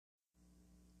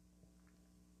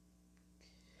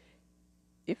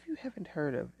If you haven't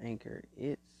heard of Anchor,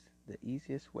 it's the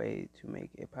easiest way to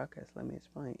make a podcast. Let me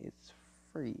explain. It's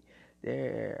free.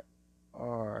 There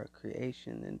are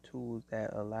creation and tools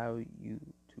that allow you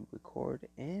to record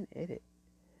and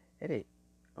edit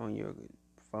on your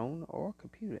phone or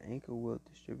computer. Anchor will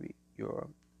distribute your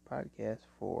podcast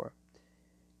for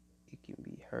it can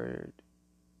be heard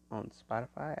on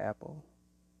Spotify, Apple,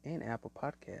 and Apple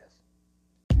Podcasts.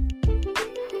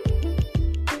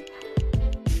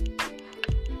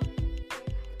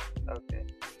 Okay.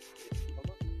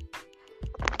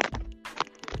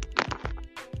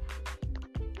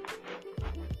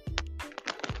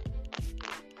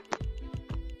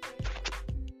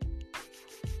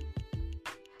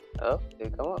 Okay,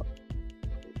 come on.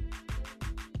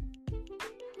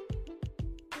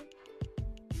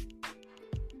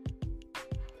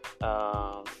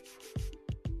 Um,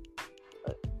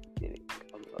 did it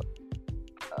come up?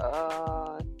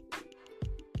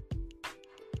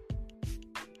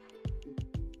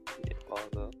 Did it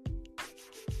log up?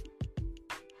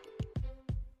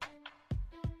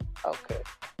 Okay,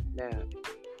 now,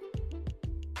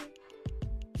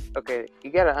 okay,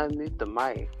 you gotta unmute the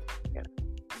mic. Yeah.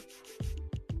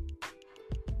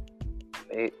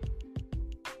 Hey,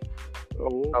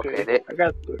 Oh, okay, okay. I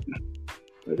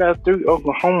got three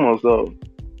Oklahomas though.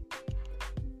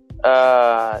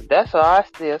 that's all I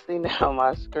still see now on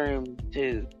my screen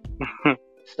too.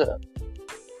 So,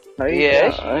 Hey, yeah,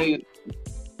 it's hey, you.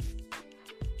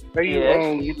 how you Yeah,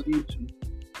 it's get you. these?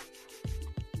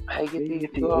 How you How get you these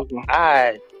get these two off? Oklahoma?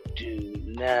 I do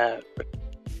not.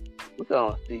 We're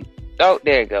gonna see. Oh,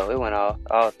 there you go. It went off.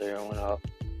 All three went off.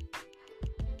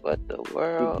 What the You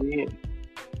world? did.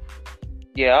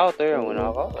 Yeah, all three went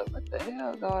Oh, off. I was like, what the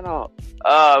hell is going on?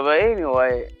 But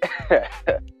anyway,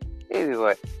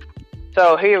 anyway.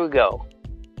 So here we go.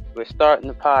 We're starting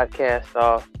the podcast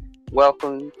off.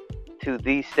 Welcome to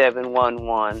the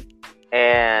 711,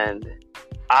 and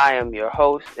I am your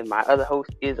host, and my other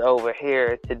host is over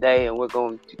here today, and we're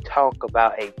going to talk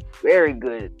about a very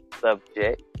good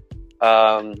subject.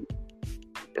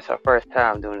 It's our first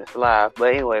time doing this live,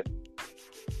 but anyway,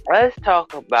 let's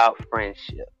talk about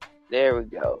friendship. There we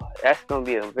go. That's going to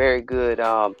be a very good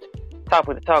topic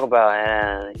to talk about.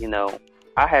 And,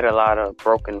 I had a lot of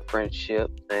broken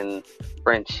friendships and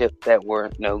friendships that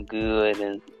were no good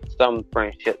and some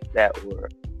friendships that were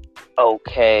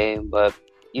okay. But,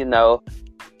 we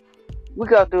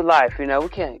go through life, we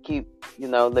can't keep,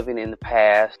 living in the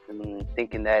past and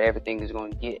thinking that everything is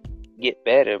going to get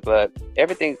better. But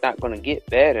everything's not going to get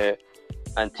better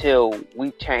until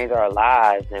we change our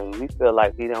lives, and we feel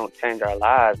like we don't change our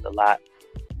lives a lot,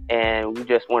 and we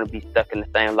just want to be stuck in the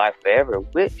same life forever,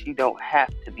 which you don't have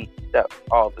to be stuck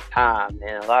all the time,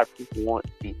 and a lot of people want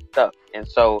to be stuck. And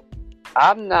so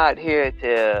I'm not here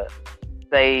to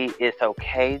say it's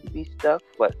okay to be stuck,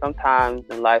 but sometimes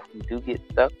in life we do get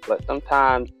stuck, but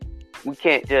sometimes we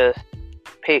can't just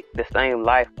pick the same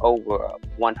life over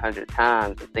 100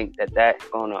 times and think that that's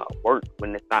gonna work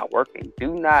when it's not working.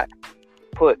 Do not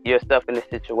put yourself in a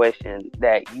situation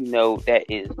that that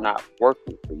is not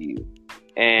working for you.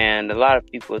 And a lot of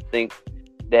people think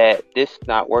that this is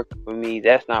not working for me,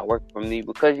 that's not working for me,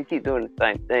 because you keep doing the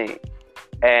same thing.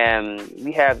 And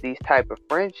we have these type of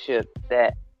friendships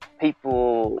that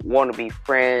people want to be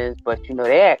friends, but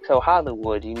they act so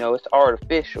Hollywood, it's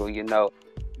artificial, kind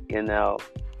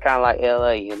of like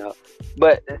LA.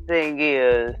 But the thing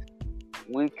is,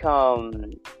 we come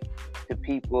to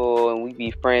people and we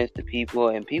be friends to people,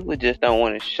 and people just don't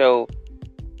want to show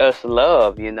us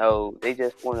love. They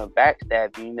just want to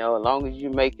backstab you. As long as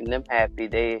you're making them happy,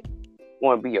 they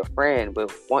want to be your friend.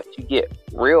 But once you get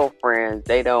real friends,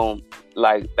 they don't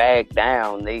like back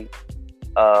down. They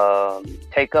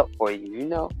take up for you.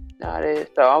 Nowadays.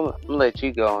 So I'm gonna let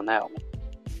you go on that one.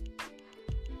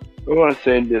 I want to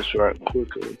say this right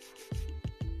quickly.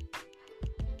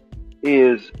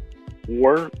 Is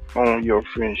work on your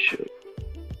friendship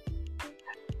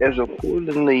as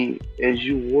accordingly as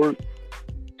you work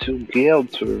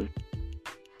together.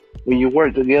 When you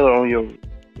work together on your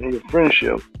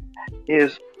friendship,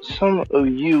 is some of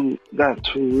you got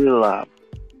to realize,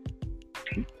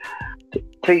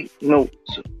 take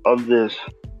notes of this,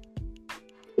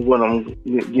 what I'm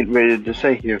getting ready to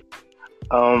say here.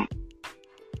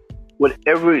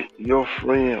 Whatever your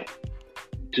friend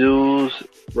does,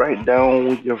 write down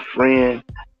what your friend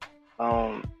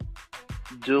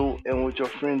do and what your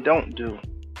friend don't do.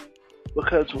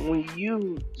 Because when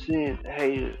you said,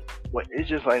 hey, well, it's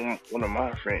just like one of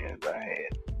my friends I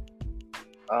had.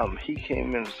 He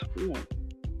came into school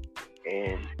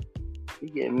and he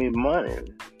gave me money.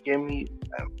 Gave me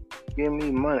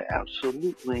money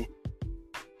absolutely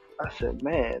I said,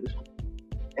 man,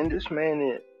 and this man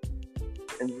is,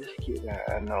 and this kid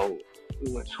I know,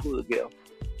 we went to school together,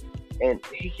 and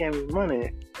he gave me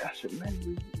money. I said,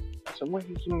 man, what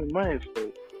he give me money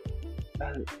for?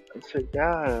 I said,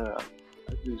 God,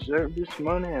 I deserve this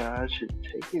money. I should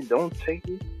take it. Don't take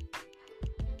it.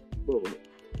 But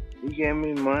he gave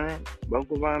me money. Broke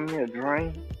buy me a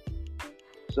drink.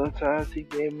 Sometimes he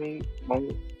gave me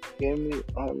one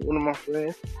of my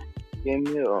friends gave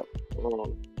me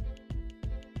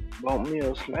bought me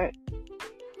a snack.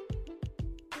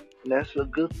 And that's a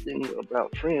good thing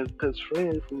about friends, because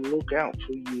friends will look out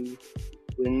for you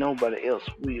when nobody else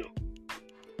will.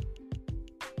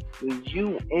 When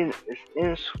you is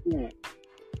in school,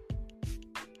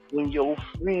 when your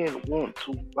friend want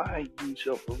to buy you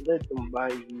something, let them buy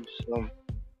you something.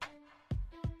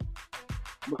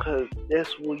 Because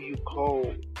that's what you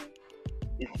call,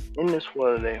 it's in this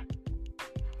world that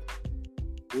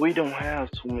we don't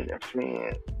have too many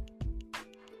friends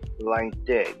like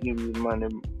that. Give you money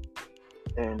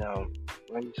and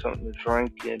buy you something to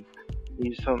drink and give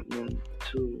you something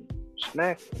to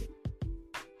snack on.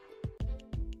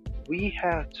 We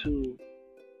have to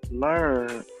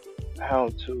learn how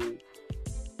to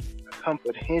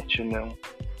comprehend,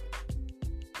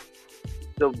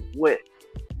 the what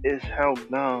is how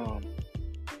God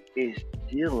is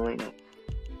dealing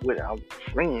with our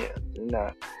friends.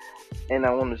 And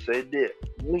I want to say that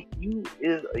when you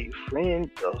is a friend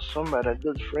of somebody, a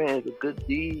good friend, a good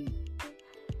deed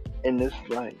in this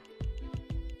life,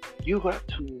 you have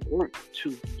to work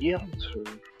together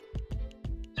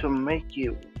to make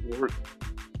it work.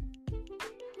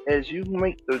 As you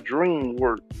make the dream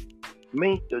work,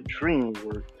 make the dream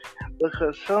work.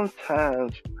 Because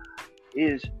sometimes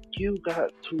is you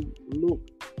got to look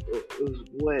as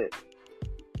what,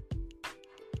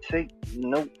 take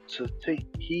note, to take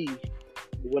heed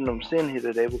what I'm saying here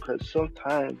today, because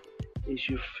sometimes is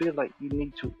you feel like you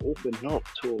need to open up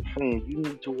to a friend, you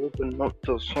need to open up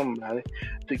to somebody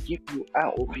to get you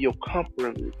out of your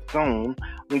comfort zone.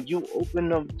 When you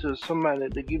open up to somebody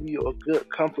to give you a good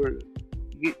comfort,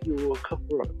 get you a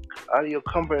comfort out of your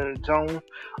comfort zone,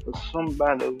 or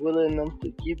somebody willing enough to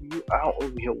give you out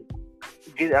of your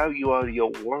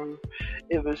word.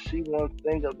 If I see one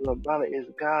thing about it is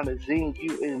God is in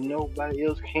you and nobody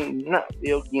else cannot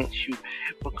be against you,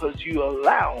 because you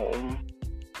allow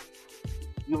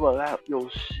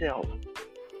yourself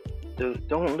to,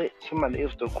 don't let somebody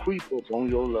else to creep up on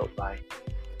your love life.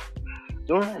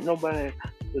 Don't let nobody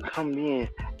to come in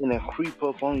and creep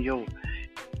up on your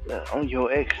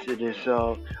exodus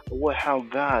of how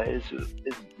God is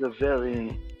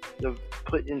developing,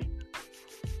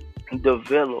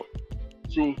 develop.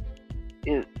 See,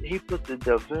 he put the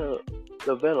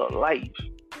develop life.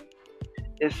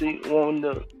 And see, when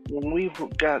we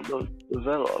got the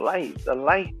develop life, the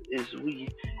life is we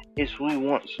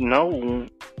once known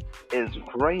as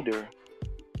greater.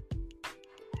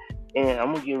 And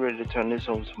I'm gonna get ready to turn this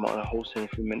over to my host in a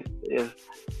few minutes.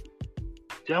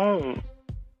 Don't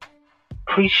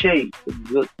appreciate the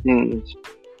good things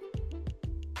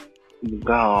of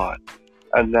God.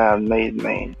 A God made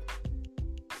man.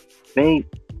 Make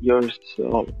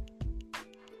yourself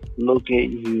look at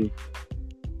you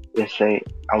and say,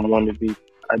 I don't want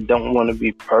to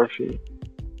be perfect,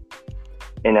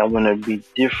 and I want to be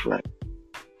different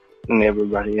than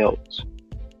everybody else.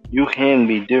 You can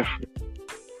be different.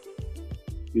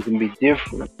 You can be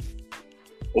different.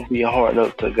 Open your heart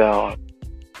up to God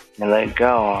and let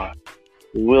God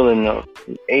be willing enough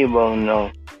and able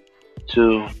enough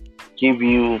to give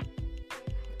you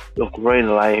the great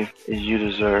life as you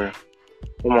deserve.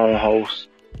 Come on, host.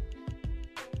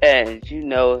 And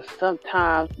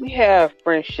sometimes we have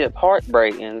friendship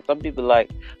heartbreak, and some people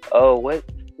like, oh,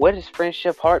 what is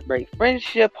friendship heartbreak?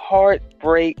 Friendship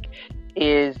heartbreak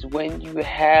is when you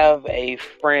have a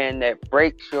friend that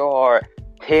breaks your heart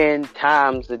 10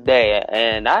 times a day.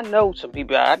 And I know some of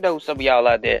y'all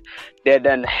out there that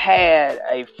done had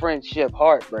a friendship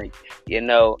heartbreak.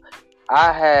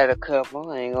 I had a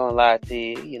couple, I ain't gonna lie to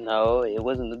you, it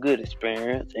wasn't a good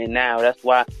experience. And now that's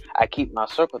why I keep my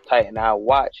circle tight and I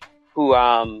watch who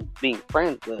I'm being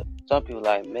friends with. Some people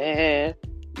like, man,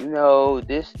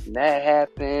 this and that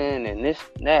happened and this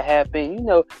and that happened.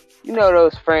 You know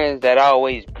those friends that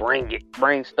always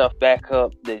bring stuff back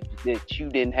up that you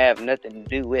didn't have nothing to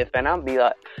do with. And I'm be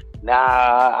like,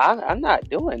 nah, I'm not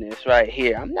doing this right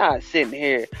here. I'm not sitting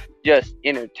here just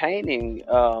entertaining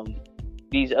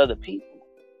these other people,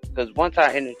 because once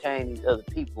I entertain these other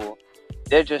people,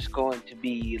 they're just going to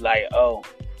be like, oh,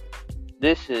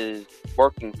 this is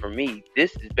working for me,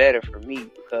 this is better for me,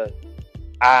 because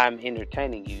I'm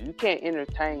entertaining you. You can't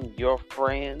entertain your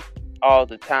friends all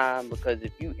the time, because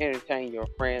if you entertain your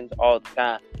friends all the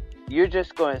time, you're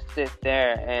just going to sit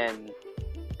there and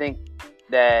think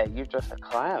that you're just a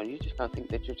clown. You're just gonna think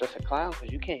that you're just a clown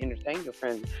because you can't entertain your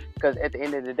friends. Because at the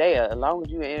end of the day, as long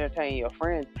as you entertain your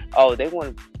friends, oh, they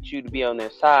want you to be on their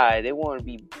side. They want to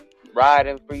be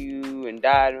riding for you and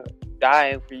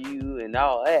dying for you and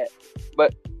all that.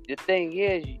 But the thing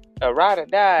is, a ride or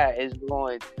die is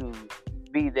going to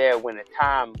be there when the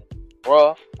time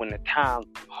rough, when the time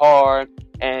hard,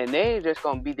 and they ain't just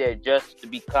gonna be there just to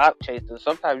be clout chasers.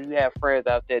 Sometimes you have friends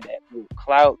out there that will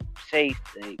clout chase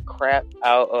the crap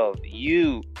out of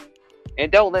you,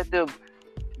 and don't let them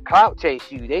clout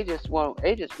chase you. They just want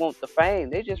the fame.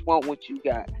 They just want what you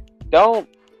got. Don't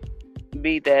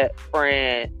be that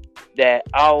friend that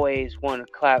always want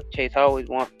to clout chase, always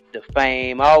want the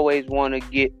fame, always want to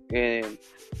get in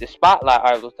the spotlight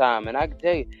all the time. And I can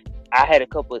tell you, I had a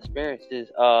couple experiences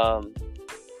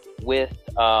with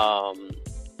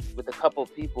with a couple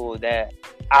of people that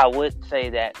I would say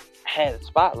that had a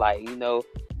spotlight.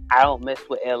 I don't mess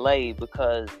with LA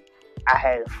because I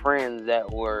had friends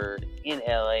that were in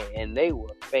LA and they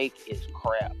were fake as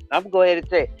crap. I'm gonna go ahead and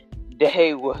say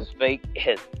they was fake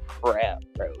as crap,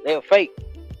 bro. They were fake.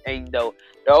 And the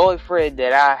only friend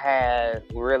that I had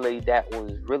really that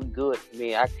was really good to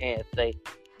me, I can't say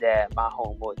that my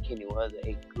homeboy Kenny was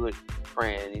a good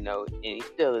friend, and he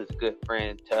still is a good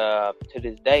friend to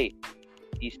this day.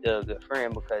 He's still a good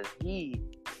friend because he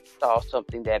saw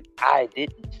something that I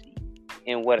didn't see.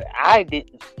 And what I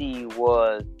didn't see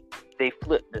was they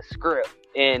flipped the script.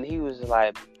 And he was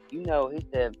like, he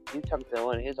said, he was talking to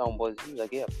one of his homeboys. He was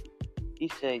like, yeah.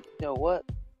 He said, you know what?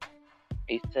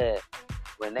 He said,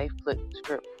 when they flipped the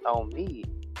script on me,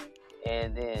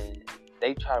 and then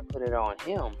they try to put it on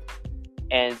him,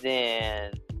 and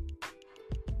then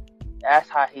that's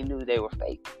how he knew they were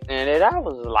fake. And then I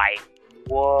was like,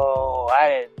 whoa,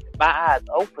 my eyes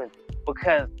opened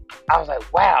because I was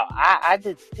like, wow, I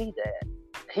didn't see that.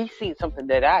 He seen something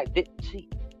that I didn't see.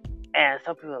 And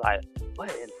some people are like, what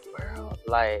in the world?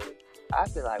 Like,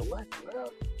 I'd be like, what in the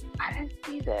world? I didn't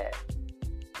see that.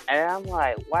 And I'm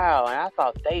like, wow. And I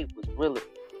thought they was really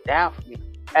down for me.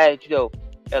 And,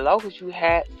 as long as you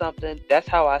had something, that's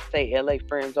how I say LA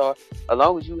friends are. As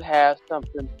long as you have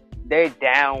something, they're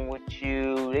down with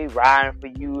you. They riding for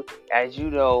you. As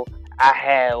you know, I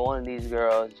had one of these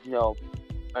girls,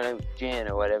 her name was Jen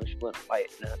or whatever. She wasn't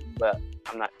fighting nothing, but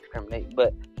I'm not discriminating.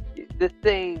 But the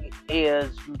thing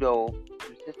is, she was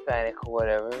Hispanic or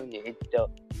whatever.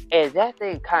 And that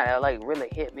thing kind of like really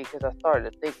hit me because I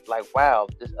started to think like, wow,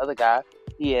 this other guy,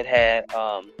 he had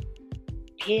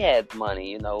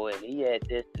money, and he had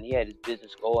this and he had his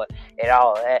business going and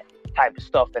all that type of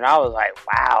stuff. And I was like,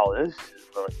 wow, this is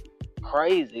really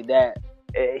crazy that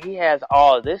he has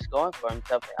all this going for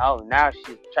himself. And now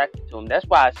she's attracted to him. That's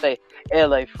why I say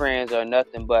LA friends are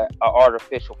nothing but an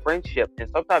artificial friendship. And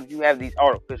sometimes you have these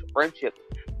artificial friendships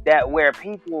that where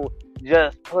people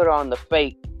just put on the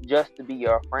fake just to be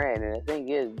your friend. And the thing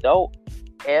is, don't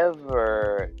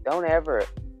ever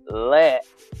let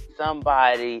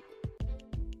somebody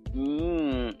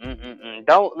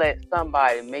don't let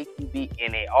somebody make you be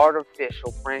in an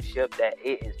artificial friendship that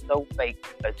it is so fake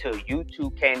until you two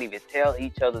can't even tell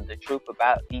each other the truth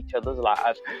about each other's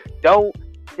lives. Don't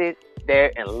sit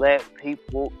there and let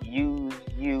people use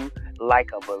you like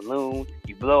a balloon.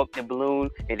 You blow up the balloon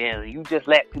and then you just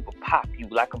let people pop you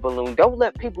like a balloon. Don't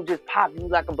let people just pop you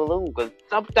like a balloon, because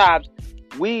sometimes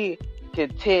we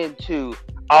can tend to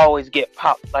always get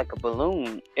popped like a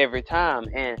balloon every time.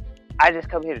 And I just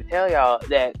come here to tell y'all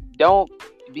that don't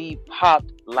be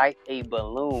popped like a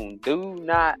balloon. Do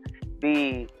not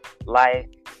be like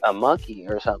a monkey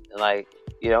or something. Like,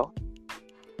 I'm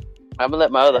gonna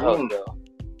let my other host go.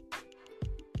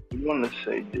 I want to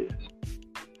say this.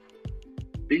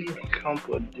 Be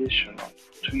unconditional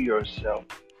to yourself.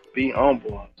 Be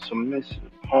humble,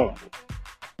 submissive, humble.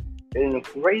 And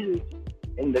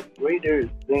the greater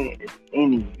thing is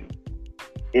in you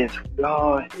is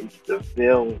God is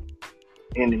developed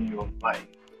in your life.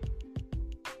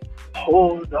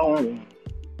 Hold on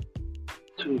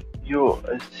to your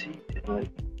achievement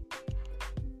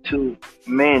to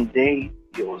mandate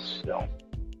yourself.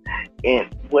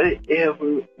 And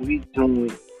whatever we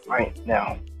doing right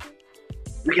now,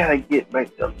 we gotta get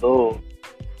back to love,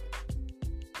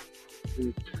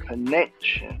 to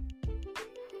connection.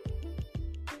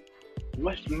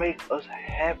 What makes us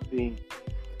happy,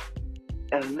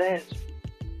 and let's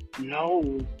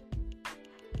know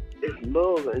if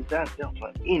love is out there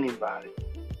for anybody.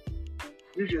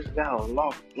 You just gotta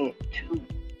lock into.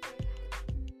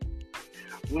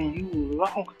 when you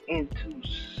log into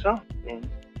something,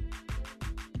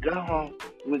 God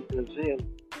would reveal.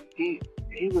 He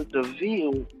would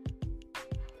reveal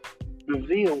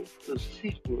the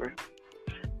secret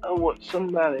of what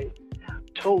somebody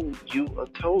told you or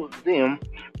told them,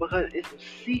 because it's a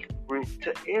secret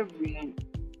to every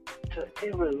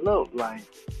love life.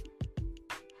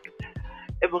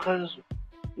 And because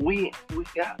we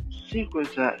got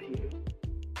secrets out here,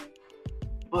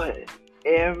 but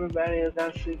everybody else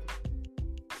got secrets.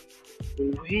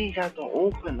 We got to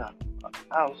open up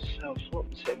ourselves up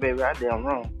and say, baby, I damn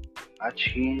wrong. I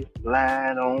cheated,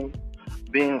 lied on,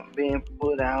 been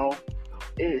put out.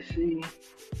 See,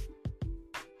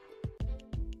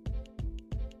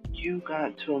 you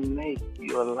got to make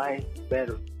your life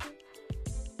better.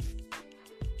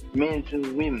 Men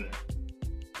and women.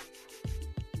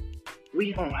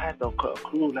 We don't have to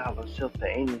conclude ourselves to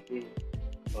anything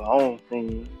or all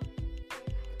things.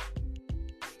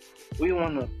 We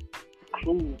want to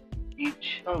include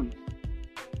each other.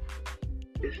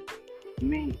 It's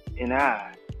me and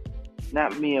I,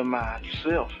 not me and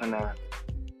myself and I.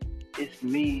 It's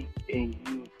me and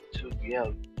you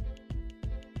together.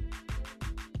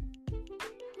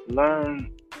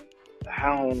 Learn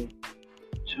how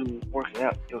to work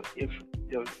out your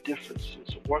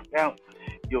differences, work out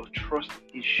your trust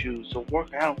issues, or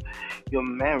work out your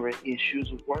marriage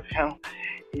issues, work out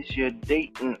your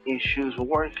dating issues,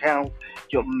 work out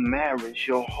your marriage,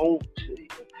 your hold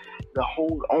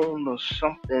on to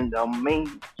something that made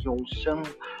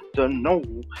yourself to know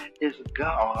is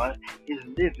God is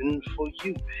living for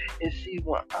you. And see,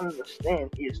 what I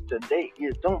understand is today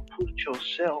is don't put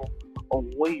yourself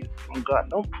away from God.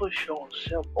 Don't push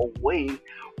yourself away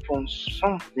from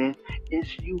something is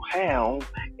you have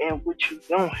and what you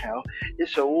don't have.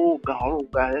 It's a oh God,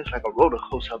 it's like a roller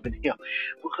coaster up in here.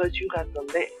 Because you got to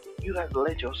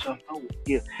let yourself know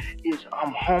is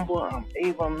I'm humble, I'm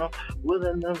able enough,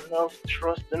 willing enough,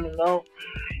 trusting enough,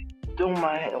 do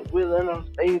my willing enough,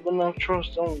 able enough,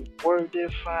 trust on word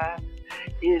defined,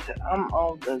 is I'm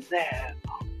all of that.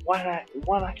 Why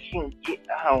I can't get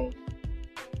out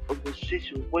of the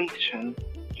situation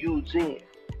you're in.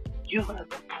 You have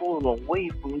to pull away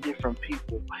from different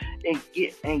people and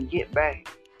get back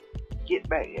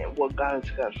at what God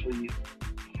has got for you.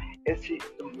 It's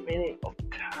the many of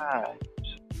times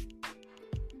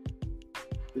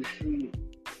you see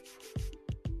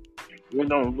we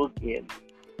don't look at it.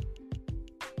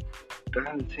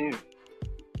 God is here.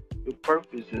 Your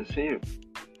purpose is here.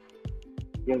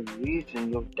 Your reason,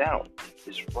 your doubt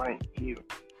is right here.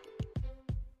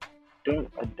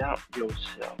 Don't doubt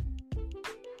yourself.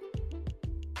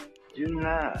 Do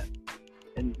not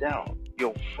doubt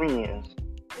your friends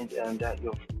and doubt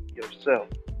yourself.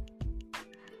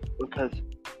 Because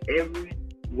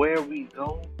everywhere we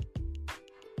go,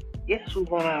 yes, we're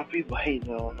going to have people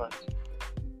hating on us.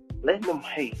 Let them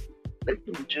hate. Let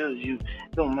them judge you.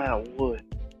 No matter what.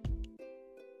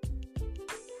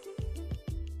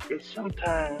 It's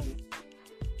sometimes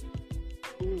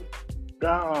who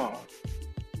God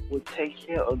will take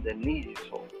care of the needy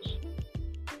folks.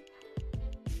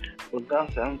 But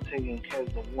God said, I'm taking care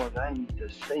of the ones I need to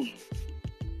save.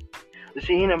 You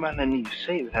see, anybody that needs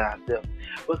saving out there.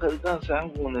 Because God said,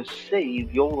 I'm going to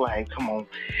save your life. Come on.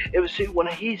 Ever see, when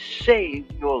He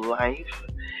saved your life,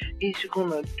 He's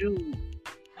going to do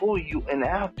for you and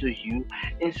after you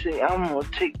and say, I'm going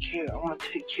to take care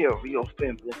of your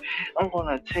family. I'm going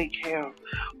to take care of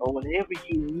whatever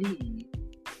you need.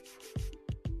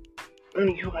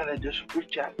 And you got to just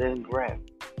reach out there and grab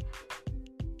it.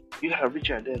 You got to reach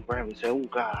out there and grab it and say, oh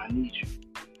God, I need you.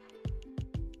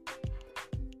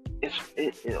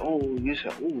 You say,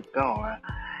 oh God,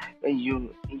 and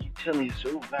you telling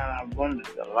yourself, oh God, I won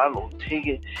the lotto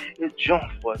ticket. It's jump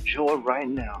for joy right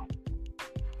now.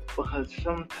 Because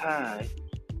sometimes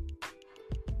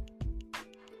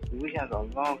we got to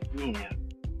log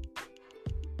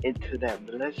into that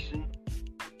blessing,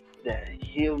 that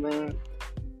healing,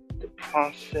 the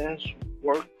process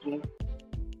working.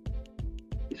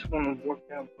 It's going to work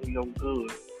out for your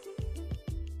good.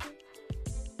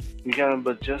 You gotta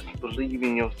but just believe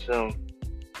in yourself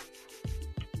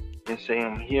and say,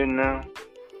 I'm here now.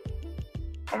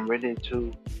 I'm ready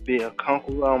to be a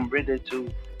conqueror. I'm ready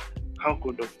to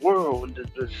conquer the world,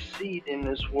 the seed in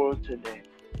this world today.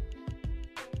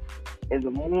 And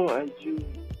the more as you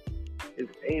is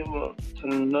able to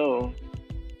know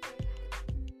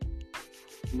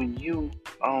when you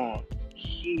are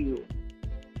healed,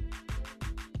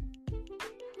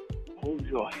 hold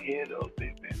your head up,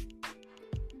 baby.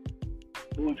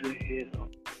 Hold your head up.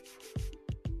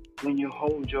 When you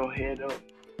hold your head up,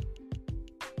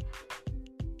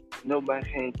 Nobody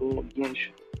can go against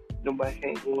you. Nobody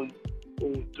can go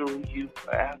through you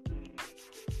after you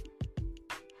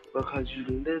because you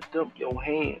lift up your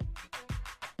hand.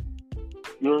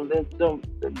 You lift up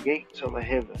the gates of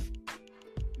heaven.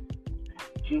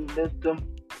 You lift up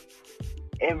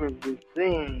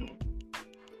everything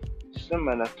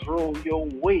somebody throw your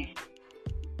way.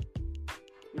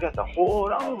 You got to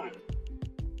hold on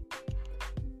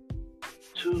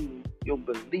to your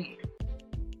belief.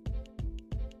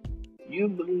 You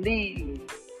believe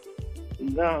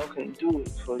God can do it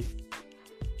for you.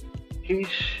 He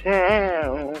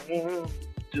shall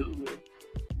do it.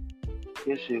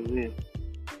 Yes, He will.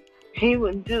 He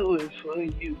will do it for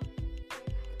you.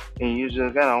 And you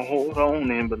just gotta hold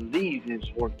on and believe it's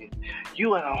working. You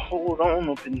gotta hold on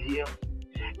up in here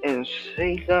and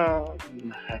say, God,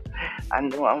 I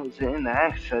know I was in an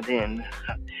accident,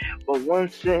 but one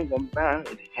thing about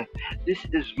it, this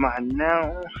is my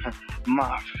now,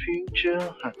 my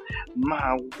future,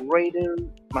 my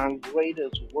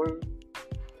greatest word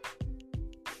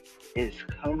is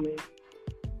coming.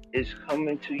 It's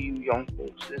coming to you, young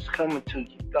folks. It's coming to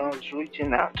you. God's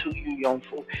reaching out to you, young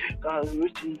folks. God is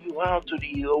reaching you out to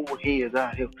these old heads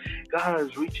out here. God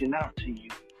is reaching out to you.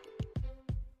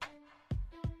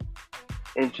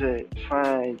 And to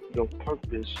find your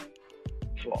purpose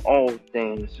for all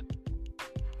things.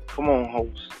 Come on,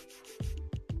 host.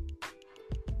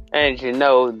 And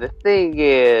the thing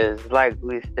is, like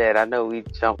we said, I know we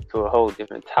jumped to a whole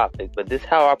different topic, but this is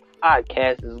how our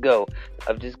podcasts go.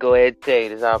 I'll just go ahead and tell you,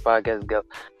 this is how our podcasts go.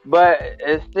 But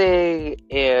the thing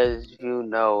is,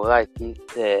 like you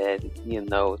said,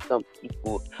 some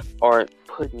people aren't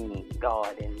putting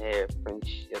God in their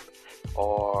friendship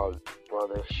or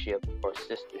brothership or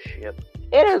sistership.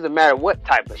 It doesn't matter what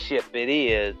type of ship it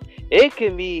is. It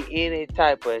can be any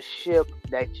type of ship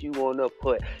that you want to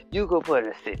put. You could put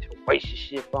a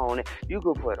situationship on it. You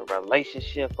could put a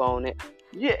relationship on it.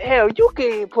 Yeah, hell, you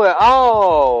can put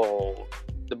all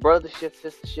the brothership,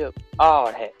 sistership, all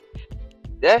that.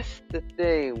 That's the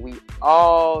thing. We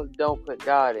all don't put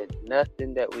God in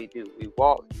nothing that we do. We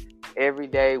walk every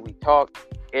day. We talk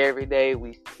every day.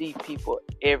 We see people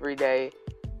every day.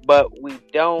 But we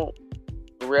don't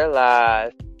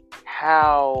realize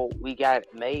how we got it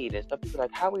made. And some people are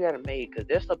like, how we got it made? Because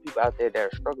there's some people out there that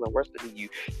are struggling worse than you.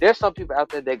 There's some people out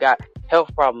there that got health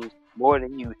problems more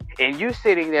than you. And you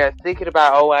sitting there thinking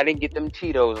about, oh, I didn't get them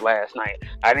Cheetos last night.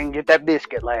 I didn't get that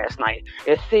biscuit last night.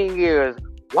 The thing is,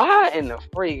 why in the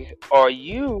freak are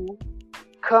you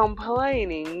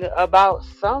complaining about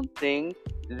something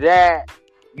that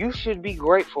you should be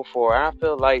grateful for? And I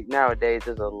feel like nowadays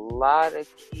there's a lot of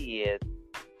kids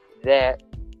that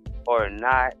are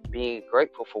not being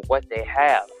grateful for what they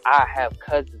have. I have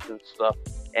cousins and stuff,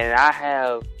 and I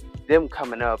have them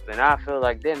coming up, and I feel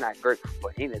like they're not grateful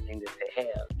for anything that they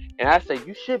have. And I say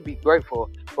you should be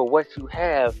grateful for what you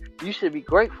have. You should be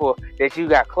grateful that you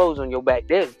got clothes on your back.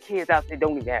 There's kids out there that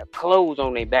don't even have clothes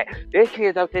on their back. There's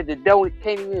kids out there that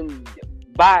can't even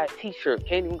buy a t-shirt,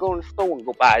 can't even go in the store and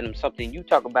go buy them something. You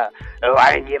talk about, oh,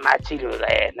 I didn't get my Cheetos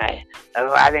last night.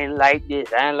 Oh, I didn't like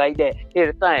this. I didn't like that.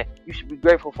 Here's the thing. You should be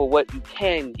grateful for what you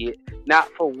can get, not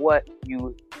for what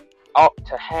you ought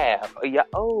to have.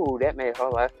 Oh, that made a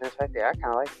whole lot of sense right there. I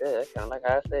kind of like that. I kind of like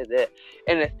how I said that.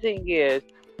 And the thing is,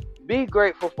 be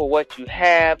grateful for what you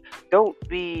have. Don't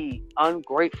be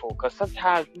ungrateful, because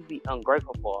sometimes we be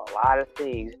ungrateful for a lot of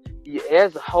things.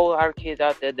 There's a whole lot of kids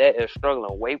out there that are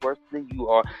struggling way worse than you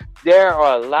are. There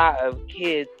are a lot of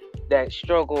kids that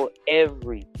struggle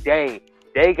every day.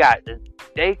 They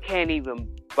can't even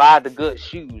buy the good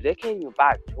shoes. They can't even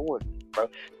buy Jordans, bro.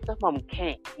 Some of them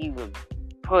can't even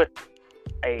put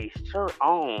a shirt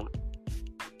on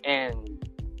and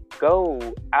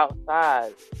go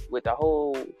outside with a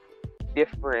whole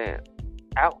different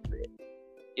outfit.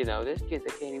 There's kids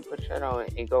that can't even put a shirt on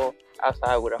and go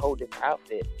outside with a whole different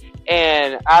outfit.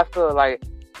 And I feel like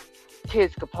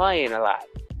kids complain a lot.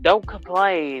 Don't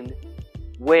complain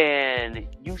when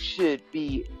you should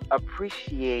be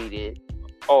appreciated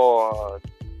or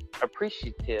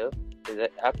appreciative.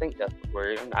 I think that's the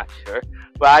word. I'm not sure,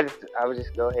 but I would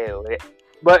just go ahead with it.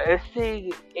 But the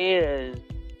thing is,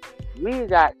 we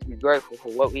got to be grateful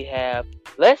for what we have.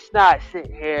 Let's not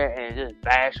sit here and just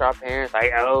bash our parents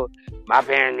like, oh, my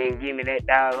parents didn't give me that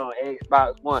 $1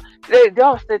 Xbox One.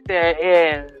 Don't sit there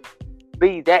and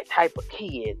be that type of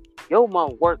kid. Your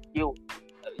mama worked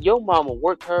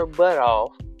her butt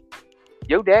off.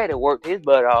 Your daddy worked his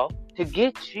butt off to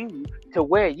get you to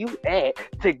where you at,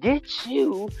 to get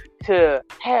you to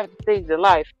have the things in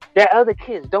life that other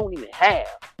kids don't even have.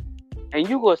 And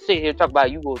you gonna sit here and talk about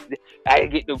I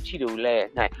didn't get no Cheetos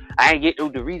last night. I didn't get no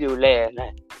Doritos last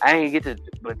night. I didn't get the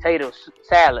potato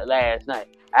salad last night.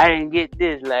 I didn't get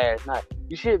this last night.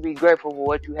 You should be grateful for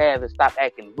what you have and stop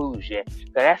acting bougie. Cause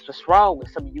that's what's wrong with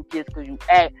some of you kids, cause you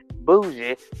act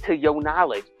bougie to your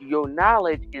knowledge. Your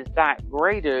knowledge is not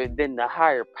greater than the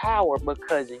higher power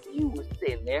because you was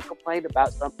sitting there complaining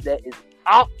about something that is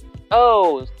out.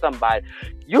 Oh, somebody.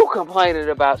 You complaining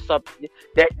about something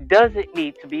that doesn't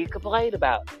need to be complained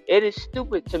about. It is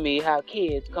stupid to me how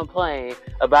kids complain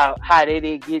about how they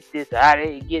didn't get this, or how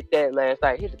they didn't get that last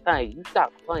night. Here's the thing: you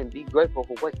stop complaining, be grateful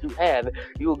for what you have.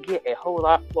 You'll get a whole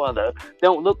lot further.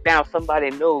 Don't look down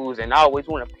somebody's nose and always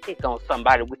want to pick on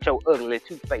somebody with your ugly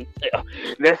two-faced self.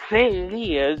 The thing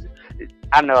is,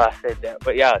 I know I said that,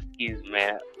 but y'all excuse me,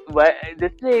 man. But the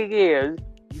thing is,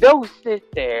 don't sit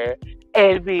there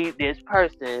and be this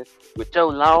person with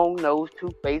your long nose,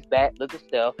 two-faced, bad looking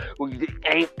self who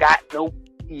ain't got no,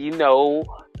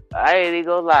 I ain't even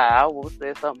gonna lie, I won't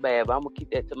say something bad, but I'm gonna keep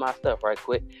that to myself right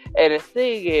quick. And the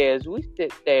thing is, we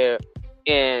sit there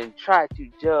and try to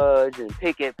judge and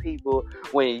pick at people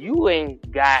when you ain't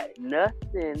got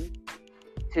nothing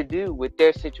to do with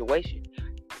their situation.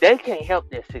 They can't help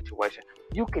their situation.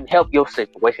 You can help your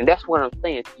situation. That's what I'm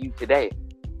saying to you today.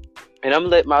 And I'm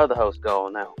gonna let my other host go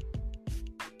on now.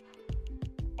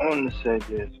 I want to say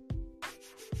this.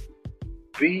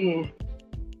 Be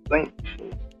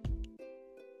thankful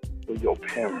for your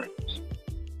parents.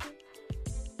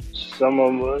 Some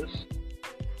of us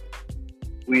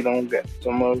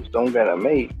don't got a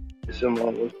maid. Some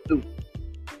of us do.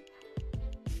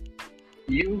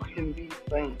 You can be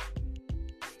thankful.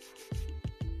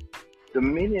 The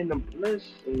many and the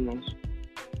blessings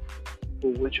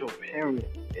for what your parent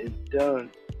has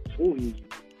done for you.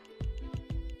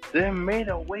 They made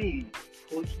a way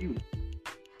for you.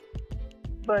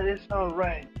 But it's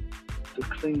alright to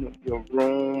clean up your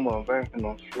room or vacuum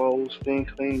the floor, clean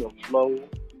the floor,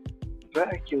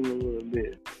 vacuum a little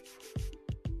bit.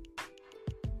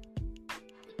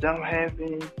 Stop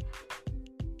acting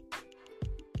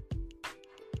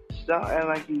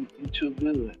like you too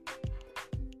good.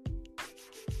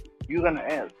 You're gonna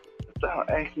act. Stop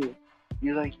acting.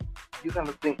 You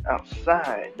gotta think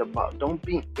outside the box. Don't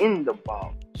be in the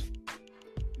box.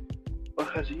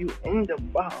 Because you in the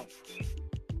box,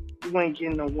 you ain't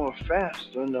getting no more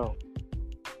faster, no.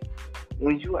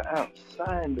 When you are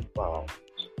outside the box,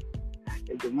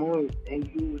 and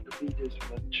you would be this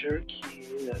mature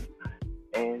kid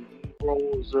and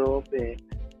grows up and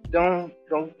don't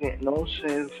get no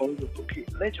cell phone for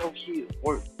kids. Let your kid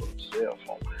work for the cell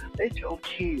phone. Let your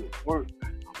kid work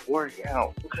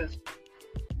out because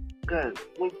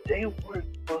when they work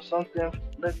for something,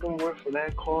 let them work for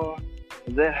that car,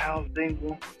 that house they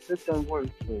want, let them work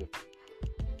for it.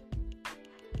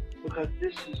 Because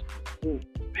this is what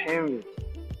parents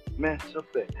mess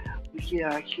up at. We give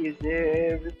our kids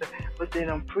everything, but they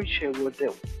don't appreciate what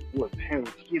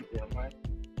parents give them, right?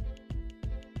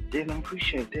 They don't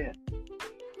appreciate that.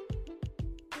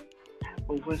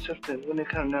 But when it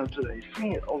comes down to their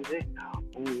friends,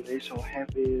 they so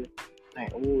happy,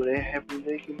 they're happy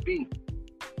they can be.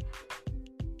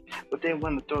 But they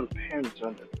want to throw the parents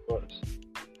under the bus.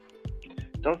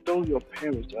 Don't throw your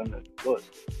parents under the bus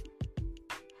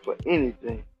for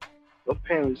anything. Your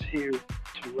parents here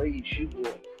to raise you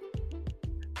up,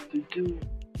 to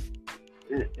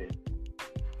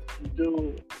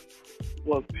do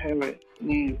what parents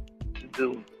need to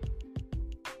do.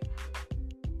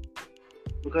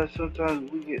 Because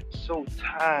sometimes we get so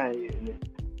tired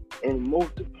and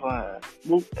multiply,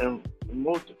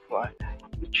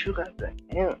 but you got the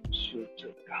answer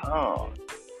to God.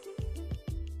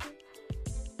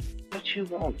 What you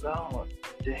want God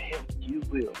to help you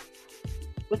with?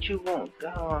 What you want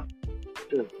God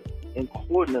to,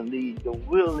 importantly, the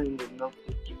willing enough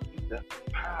to give you the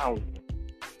power.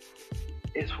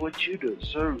 It's what you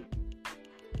deserve.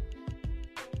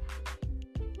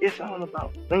 It's all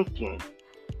about thinking.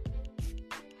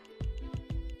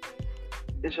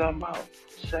 It's all about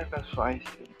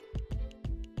sacrificing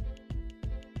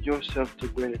yourself to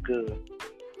greater good.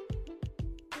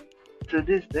 To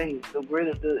this day, the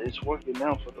greater good is working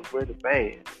out for the greater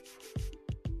bad.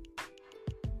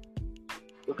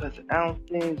 Because our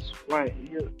things right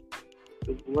here,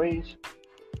 the grace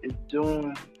is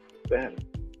doing better.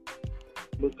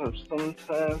 Because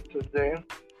sometimes today,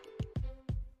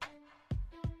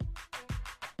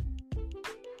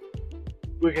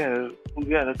 we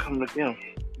gotta come together.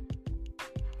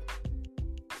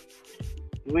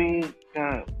 We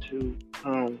got to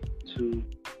come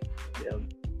together.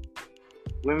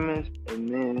 Women's and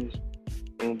men's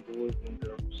and boys and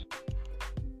girls.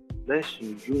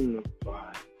 blessings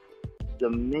unify the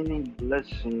many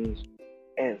blessings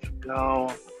as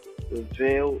God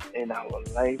reveal in our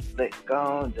life. Let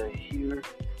God let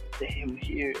Him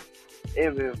hear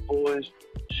every voice.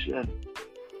 Should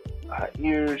our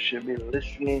ears should be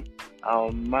listening,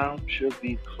 our mouth should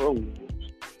be closed.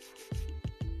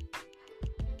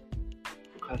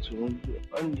 Because when you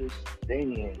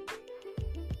understand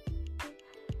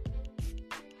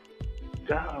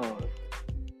God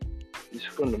is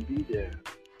gonna be there,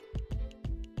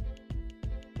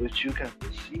 but you got to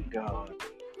see God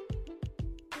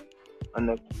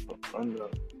under under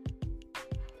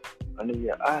under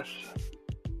your eyesight.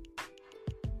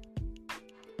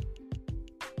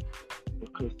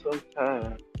 Because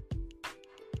sometimes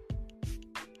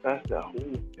that's the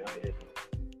whole guy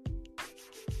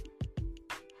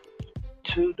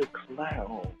to the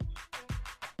clouds.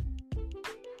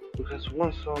 Because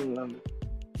one song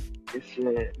it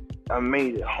said, I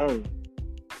made it home.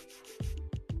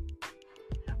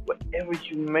 Whatever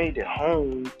you made it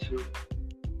home to,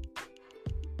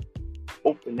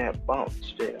 open that box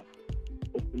there.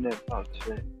 Open that box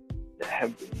there. The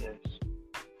happiness.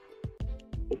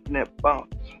 Open that box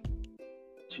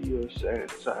to your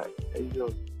satisfaction and your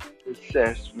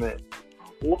assessment.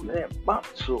 Open that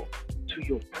box up to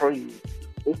your praise.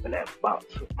 Open that box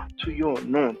up to your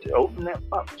anointing. Open that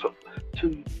box up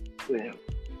to well,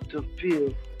 to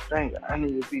feel like I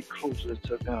need to be closer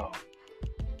to God.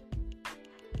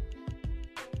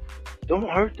 Don't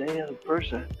hurt the other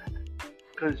person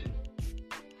because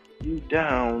you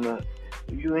down,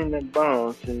 you in that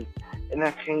box, and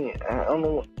I don't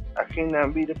know, I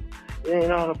cannot be it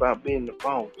ain't all about being the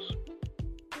boss.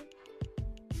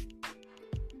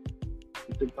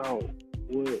 It's about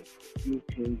what you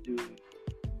can do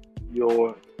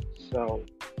yourself.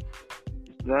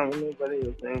 It's not what nobody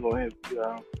else ain't gonna help you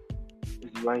out.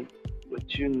 It's like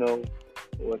what you know,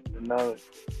 what the knowledge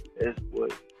is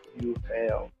what you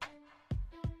have.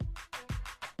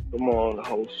 Come on,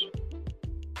 host.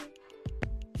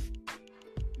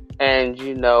 And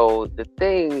the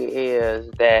thing is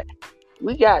that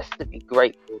we got to be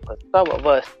grateful, because some of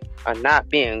us are not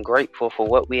being grateful for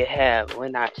what we have. We're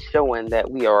not showing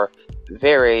that we are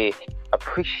very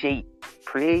appreciated.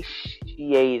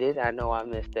 I know I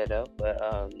messed that up, but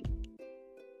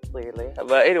clearly.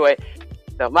 But anyway,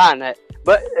 don't mind that.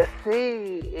 But the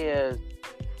thing is,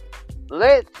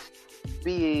 let's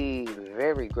be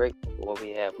very grateful for what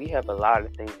we have. We have a lot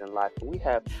of things in life. We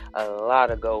have a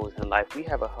lot of goals in life. We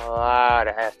have a lot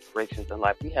of aspirations in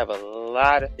life. We have a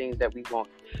lot of things that we want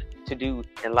to do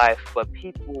in life, but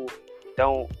people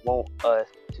don't want us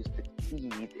to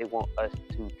succeed. They want us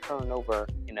to turn over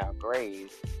in our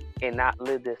graves and not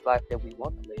live this life that we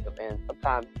want to live. And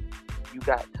sometimes you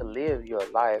got to live your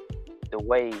life the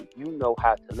way you know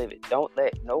how to live it. Don't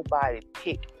let nobody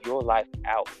pick your life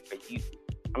out for you.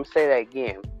 I'm going to say that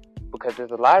again, because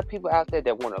there's a lot of people out there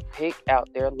that want to pick out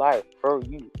their life for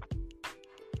you.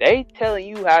 They telling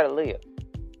you how to live.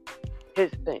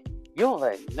 Here's the thing. You don't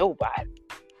let nobody,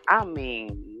 I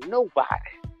mean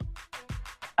nobody,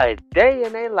 a day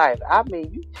in their life, I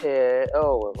mean you tell,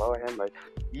 oh Lord have mercy,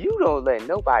 you don't let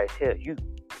nobody tell you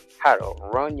how to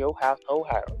run your household,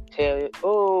 how to tell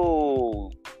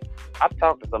you, I've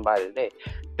talked to somebody today.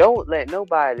 Don't let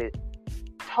nobody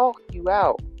talk you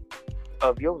out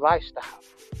of your lifestyle.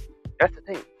 That's the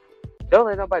thing. Don't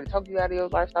let nobody talk you out of your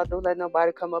lifestyle. Don't let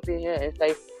nobody come up in here and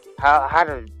say how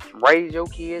to raise your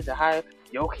kids, and how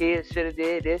your kids should have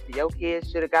did this, your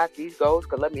kids should have got these goals.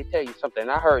 Because let me tell you something,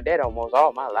 I heard that almost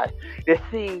all my life. The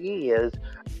thing is,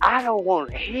 I don't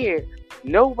want to hear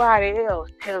nobody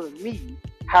else telling me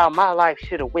how my life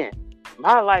should have went.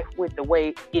 My life went the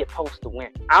way it's supposed to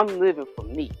went. I'm living for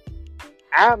me.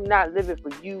 I'm not living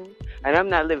for you, and I'm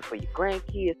not living for your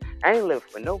grandkids. I ain't living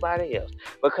for nobody else.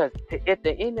 Because at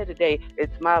the end of the day,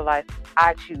 it's my life.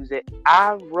 I choose it.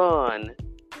 I run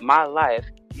my life.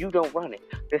 You don't run it.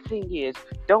 The thing is,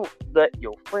 don't let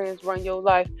your friends run your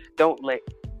life. Don't let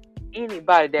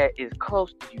anybody that is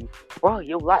close to you run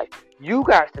your life. You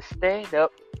got to stand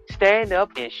up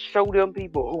and show them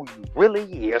people who you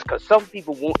really is, because some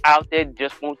people out there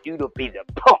just want you to be the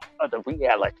punk of the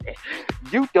reality.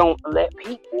 You don't let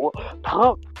people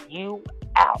pump you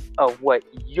out of what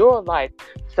your life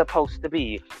is supposed to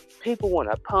be. People want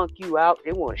to punk you out.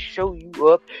 They want to show you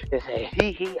up and say,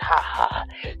 he, ha, ha.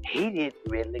 He didn't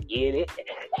really get it.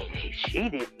 She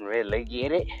didn't really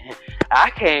get it.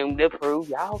 I came to prove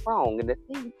y'all wrong. And the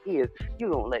thing is, you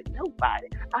don't let nobody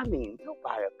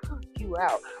punk you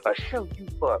out or show you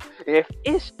up. If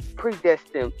it's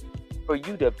predestined for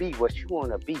you to be what you want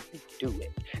to be, you do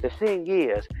it. The thing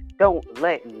is, Don't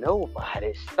let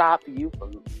nobody stop you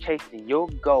from chasing your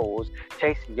goals,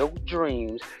 chasing your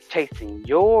dreams, chasing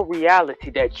your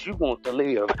reality that you want to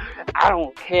live. I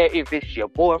don't care if it's your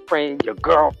boyfriend, your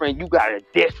girlfriend, you gotta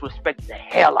disrespect the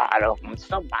hell out of them.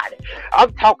 Somebody.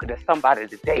 I'm talking to somebody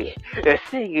today. The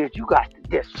thing is, you got to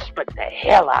disrespect the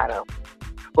hell out of them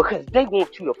because they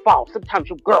want you to fall. Sometimes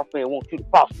your girlfriend wants you to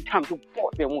fall. Sometimes your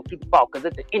boyfriend wants you to fall. Because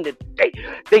at the end of the day,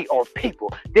 they are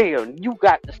people. You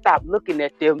got to stop looking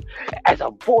at them as a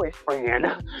boyfriend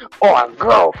or a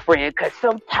girlfriend. Because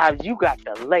sometimes you got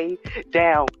to lay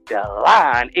down the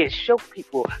line and show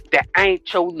people that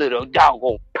ain't your little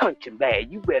doggone punching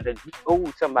bag. You better,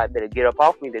 somebody better get up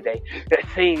off me today. The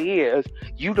thing is,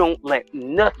 you don't let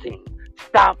nothing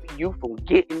stop you from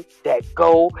getting that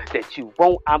goal that you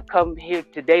want. I'm coming here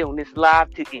today on this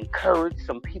live to encourage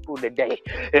some people today.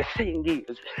 The thing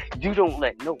is, you don't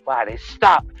let nobody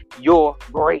stop your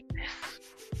greatness.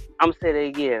 I'm saying it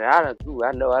again. I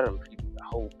know I don't repeat the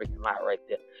whole freaking lot right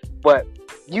there. But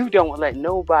you don't let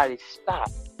nobody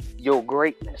stop your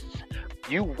greatness.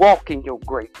 You walk in your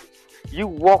greatness. You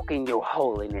walk in your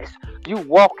holiness. You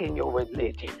walk in your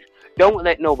religion. Don't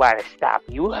let nobody stop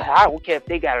you. I don't care if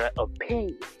they got an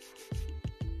opinion.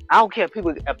 I don't care if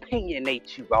people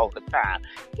opinionate you all the time.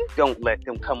 You don't let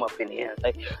them come up in here and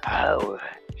say, oh,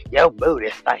 your booty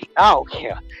stink. I don't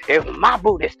care. If my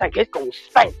booty stink, it's going to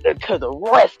stink until the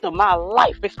rest of my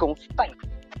life. It's going to stink.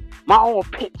 My own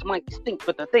pits might stink,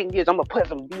 but the thing is, I'm going to put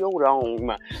some deodorant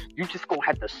on. You just going to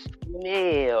have to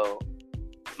smell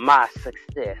my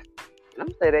success. And I'm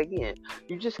going to say that again.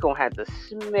 You just going to have to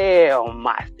smell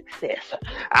my success.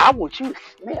 I want you to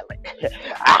smell it.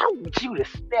 I want you to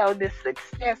smell this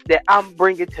success that I'm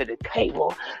bringing to the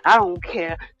table. I don't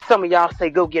care. Some of y'all say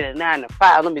go get a 9 to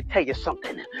 5. Let me tell you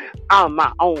something. I'm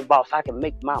my own boss. I can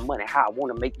make my money how I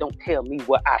want to make. Don't tell me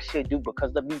what I should do,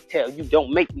 because let me tell you,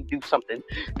 don't make me do something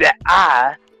that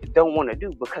I don't want to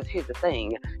do. Because here's the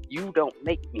thing. You don't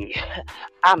make me.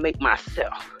 I make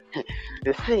myself.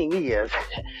 The thing is,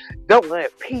 don't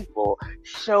let people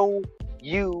show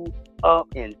you up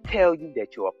and tell you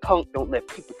that you're a punk. Don't let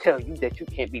people tell you that you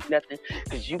can't be nothing,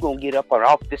 because you're going to get up and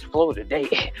off this floor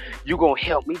today. You're going to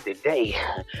help me today.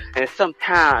 And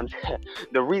sometimes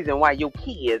the reason why your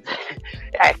kids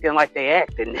acting like they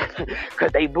acting,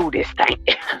 because they booty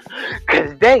stink.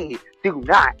 Because they do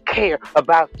not care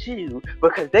about you,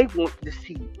 because they want to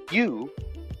see you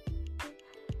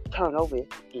turn over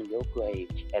in your grave.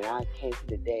 And I came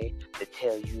today to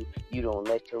tell you, you don't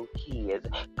let your kids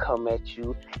come at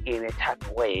you any type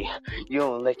of way. You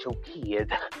don't let your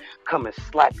kids come and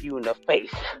slap you in the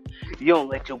face. You don't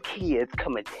let your kids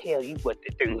come and tell you what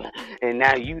to do. And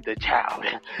now you the child.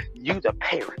 You the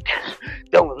parent.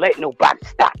 Don't let nobody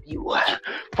stop you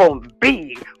from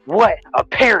being what a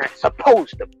parent's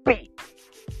supposed to be.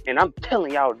 And I'm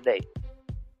telling y'all today,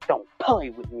 don't play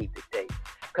with me today.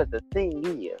 Because the thing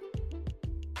is,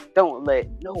 don't let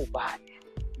nobody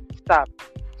stop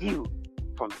you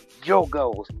from your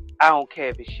goals. I don't care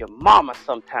if it's your mama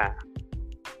sometimes.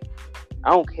 I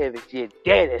don't care if it's your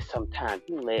daddy sometimes.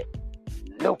 You let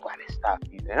nobody stop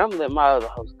you. And I'm going to let my other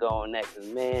host go on that, because,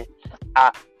 man,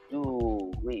 I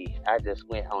just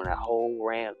went on a whole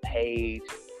rampage.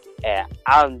 And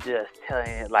I'm just telling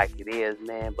it like it is,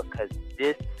 man, because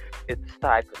this is the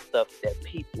type of stuff that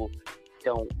people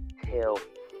don't tell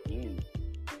you.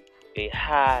 They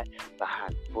hide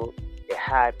behind the book. They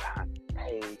hide behind the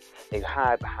page. They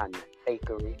hide behind the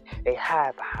fakery. They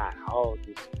hide behind all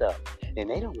this stuff. And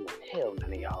they don't want to tell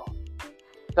none of y'all.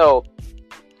 So,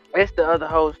 it's the other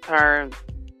host's turn.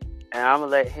 And I'm going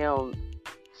to let him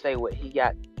say what he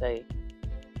got to say.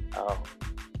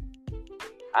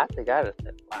 I think I just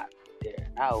said a lot there.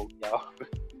 I hope y'all.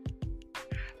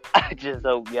 I just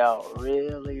hope y'all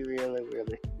really, really,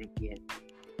 really dig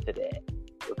into that.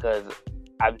 Because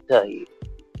I'm telling you,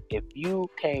 if you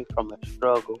came from a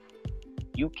struggle,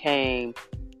 you came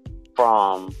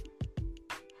from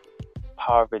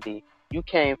poverty, you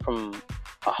came from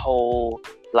a whole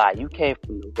lot, you came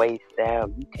from the waist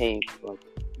down, you came from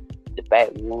the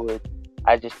backwoods,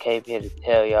 I just came here to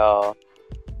tell y'all,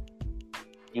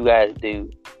 you gotta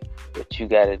do what you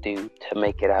gotta do to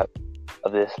make it out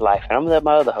of this life. And I'm gonna let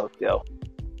my other host go.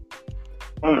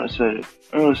 I'm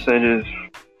gonna say this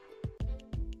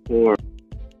for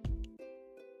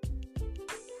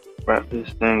wrap this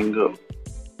thing up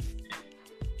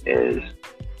is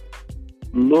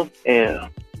look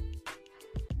at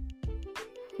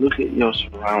your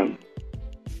surroundings.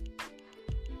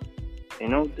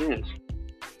 And know this,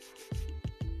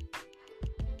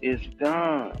 if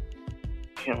God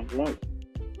can walk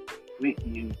with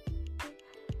you,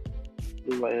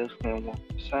 nobody else can walk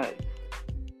beside you.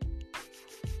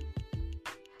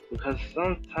 Because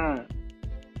sometimes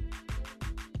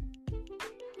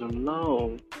the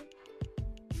love,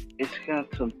 it's got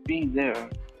to be there.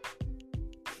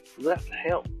 Let's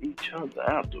help each other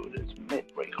out through this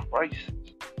midway crisis.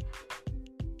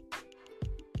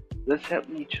 Let's help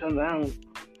each other out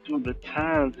through the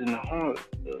times and the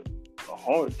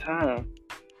hard time,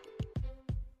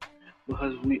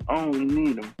 because we all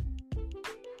need them.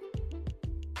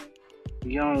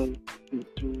 We all been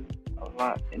through a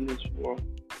lot in this world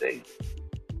today.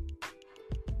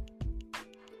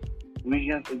 We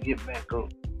got to get back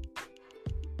up.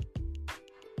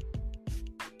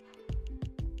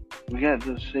 We got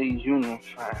to stay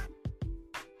unified.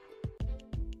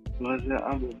 Because there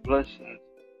are other blessings.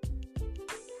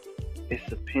 It's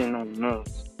depending on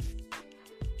us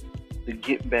to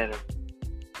get better,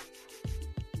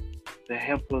 to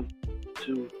help us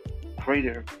to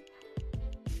greater,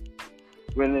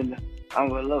 really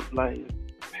our love life,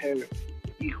 repair,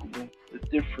 equal the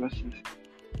differences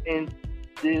in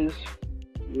this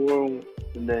world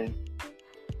today.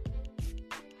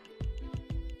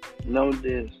 Know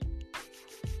this.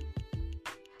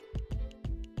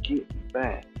 Get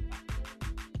back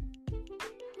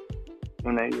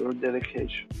on your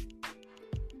dedication.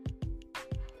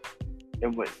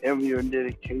 And whatever your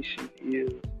dedication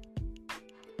is,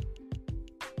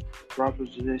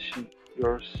 proposition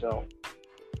yourself.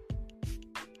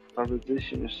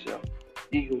 Proposition yourself.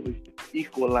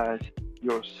 Equalize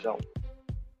yourself.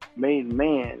 Made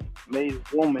man, made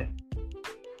woman.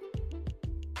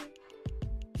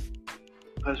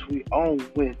 Because we all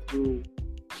went through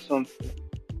something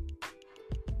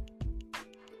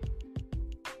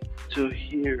to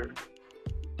hear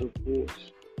the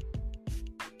voice.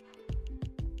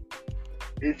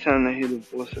 It's time to hear the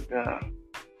voice of God.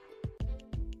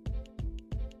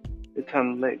 It's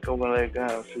time to let go and let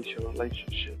God fix your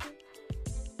relationship.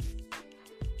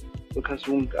 Because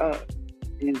when God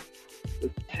is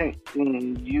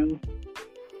protecting you,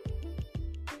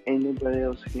 ain't nobody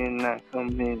else cannot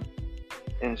come in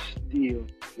and steal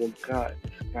what God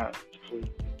has got for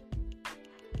you.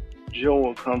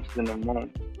 Joy comes in the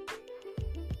moment.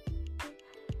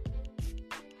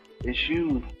 It's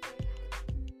you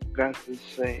got to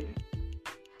say,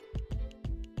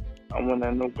 I want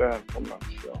to know God for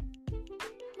myself.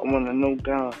 I want to know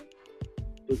God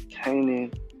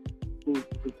pertaining to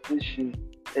the position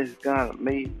as God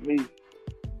made me.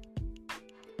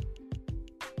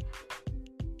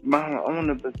 I want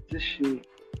to position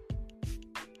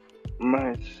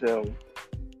myself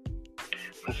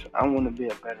because I want to be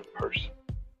a better person.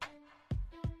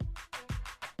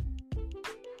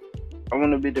 I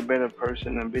want to be the better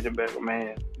person and be the better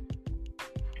man.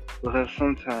 Because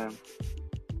sometimes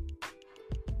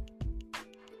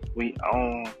we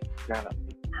all got a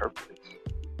purpose.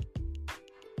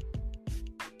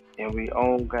 And we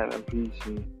all got a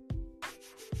reason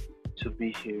to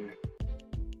be here.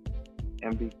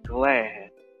 And be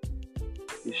glad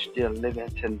you're still living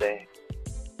today.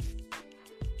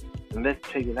 And let's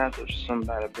take it out to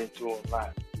somebody been through a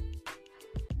lot.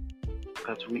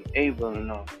 Because we able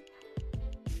enough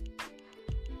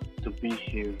to be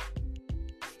here.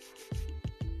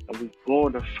 And we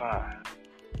glorify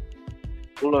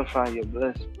your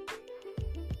blessing.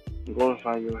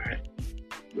 Glorify your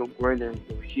greater,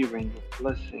 your hearing, your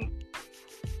blessing.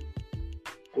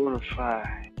 Glorify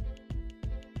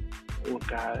what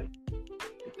God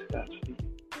is got for you.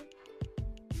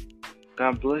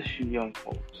 God bless you, young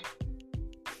folks.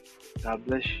 God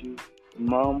bless you,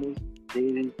 mamas,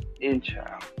 daddies, and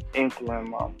child, and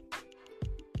grandmama.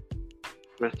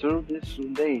 Reserve this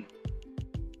today.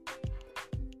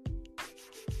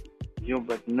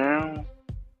 But now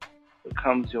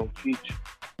becomes your future.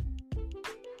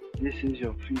 This is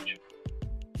your future.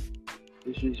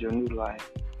 This is your new life.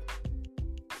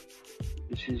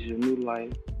 This is your new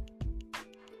life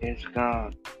as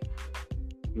God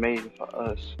made it for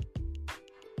us.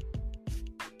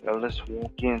 Now let's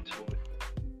walk into it.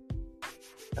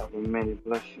 Have many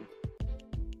blessings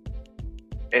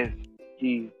as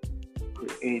He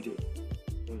created.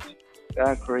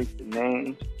 God created the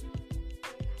names.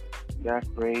 God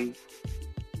created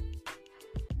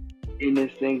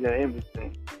anything and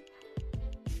everything.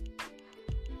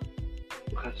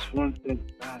 Because one thing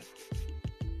about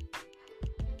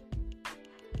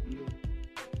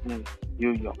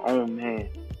you're your own man.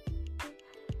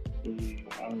 You're your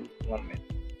own woman.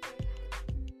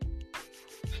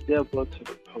 Step up to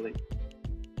the plate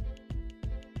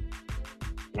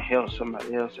and help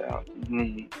somebody else out in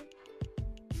need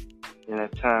in a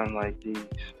time like these.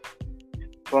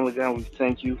 Father God, we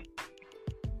thank you.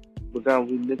 But God,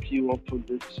 we lift you up for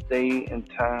this day and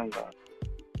time, God.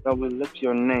 God, we lift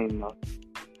your name up.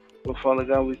 Well, Father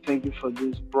God, we thank you for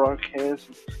this broadcast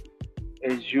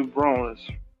as you brought us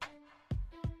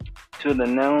to the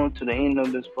end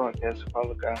of this broadcast,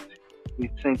 Father God. We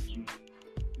thank you.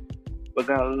 But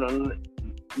God,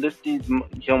 lift these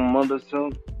young mothers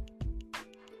up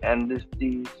and lift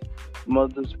these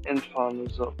mothers and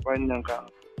fathers up right now, God.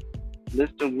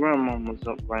 Lift the grandmamas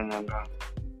up right now, God.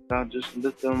 God, just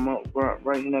lift them up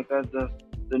right now, God,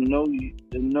 to know you,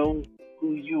 to know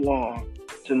who you are,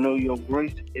 to know your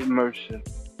grace and mercy.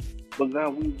 But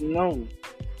God, we know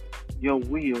your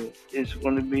will is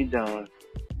going to be done.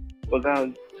 But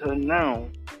God, till now,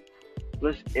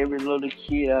 bless every little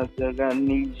kid out there, God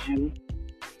needs you.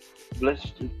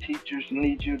 Bless the teachers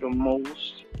need you the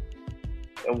most.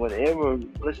 And whatever,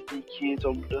 bless these kids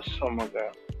over the summer,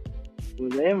 God.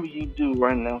 Whatever you do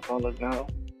right now, Father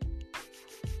God,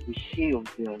 we heal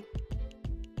them.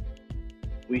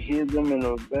 We heal them in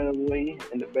a better way,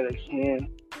 in a better can,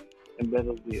 and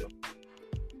better will.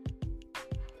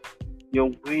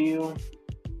 Your will,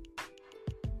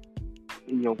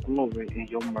 and your glory, and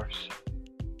your mercy.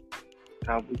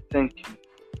 God, we thank you.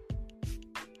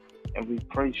 And we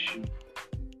praise you.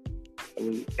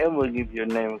 And we ever give your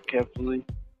name carefully.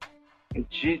 In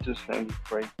Jesus' name we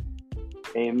pray.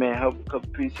 Amen. Have a cup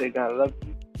of peace. Say God love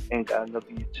you. And God love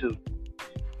you too.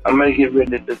 I'm going to get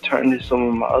ready to turn to some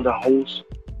of my other hosts.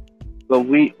 But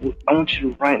I want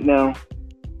you to right now,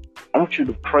 I want you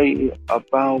to pray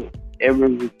about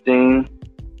everything.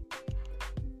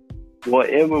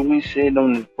 Whatever we said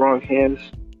on this broadcast,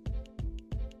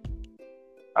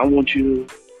 I want you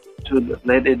to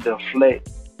let it deflect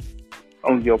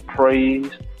on your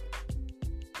praise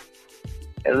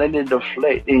and let it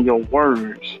deflect in your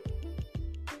words.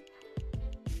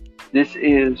 This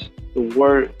is the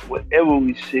word, whatever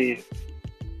we said,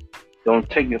 don't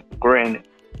take it for granted.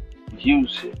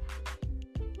 Use it.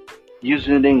 Use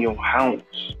it in your house.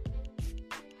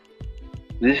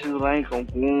 This is like I'm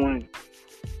going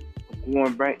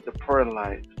back to prayer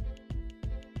life.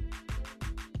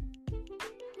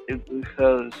 It's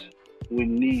because we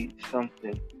need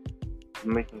something to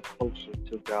make us closer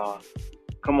to God.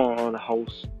 Come on, other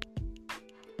hosts.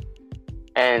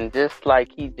 And just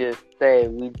like he just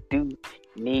said, we do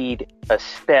need a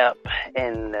step,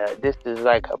 and this is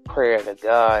like a prayer to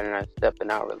God and a step in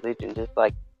our religion, just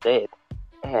like he said.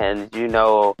 And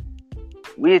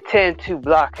we tend to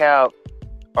block out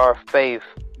our faith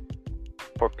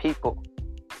for people.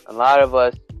 A lot of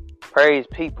us praise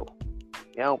people.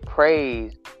 You don't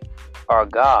praise our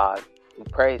God. We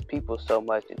praise people so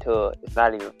much until it's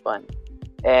not even funny.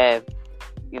 And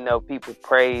people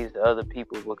praise other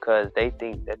people because they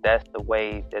think that that's the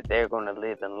way that they're going to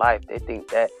live in life. They think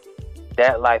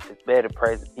that life is better,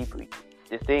 praising people.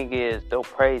 The thing is, don't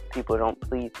praise people, don't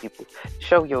please people.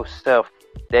 Show yourself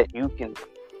that you can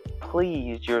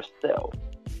please yourself.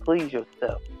 Please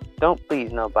yourself. Don't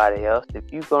please nobody else.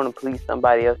 If you're going to please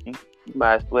somebody else, you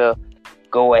might as well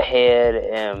go ahead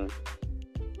and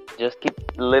just keep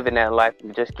living that life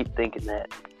and just keep thinking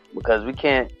that. Because we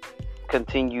can't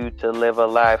continue to live a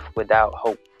life without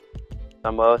hope.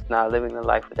 Some of us not living a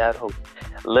life without hope.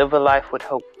 Live a life with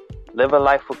hope. Live a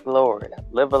life with glory.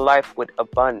 Live a life with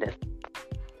abundance.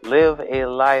 Live a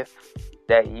life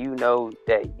that you know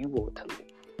that you want to live.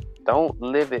 Don't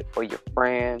live it for your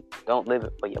friends. Don't live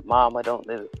it for your mama. Don't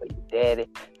live it for your daddy.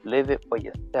 Live it for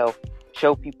yourself.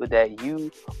 Show people that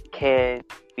you can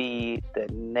be the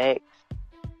next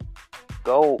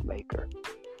gold maker.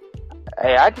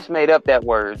 Hey, I just made up that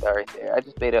word right there. I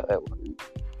just made up that word.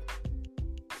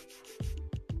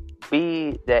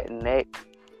 Be that next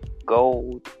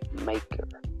gold maker.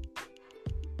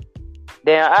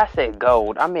 Damn, I said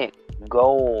gold. I meant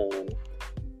gold.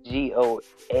 Goal.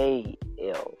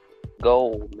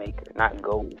 Gold maker, not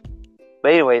gold.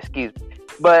 But anyway, excuse me.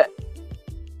 But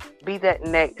be that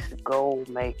next gold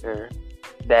maker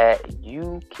that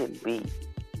you can be.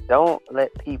 Don't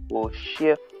let people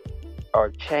shift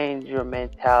or change your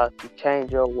mentality,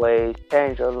 change your ways,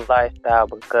 change your lifestyle,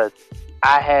 because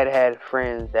I had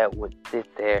friends that would sit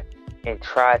there and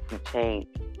try to change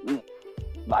me.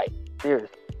 Like,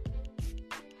 seriously.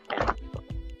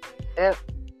 Yep.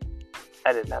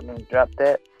 I did not mean to drop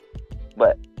that.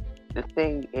 But the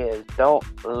thing is, don't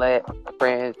let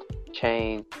friends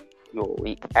change your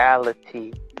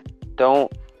reality.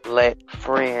 Don't let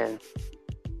friends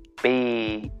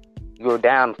be your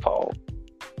downfall.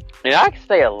 And I can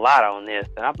say a lot on this,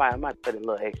 and I might put a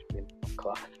little extra in the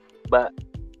clock. But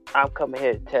I'm coming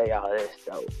here to tell y'all this,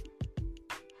 though.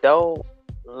 Don't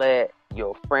let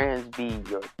your friends be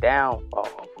your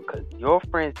downfall, because your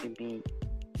friends can be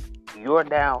your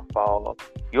downfall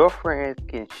Your friends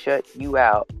can shut you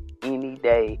out any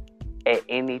day, at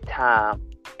any time.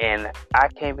 And I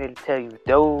came here to tell you,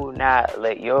 do not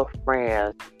let your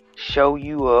friends show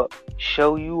you up,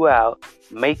 show you out,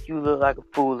 make you look like a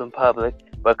fool in public.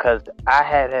 Because I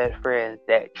had friends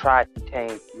that tried to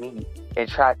change me and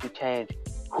tried to change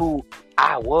who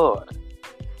I was.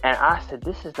 And I said,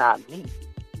 this is not me.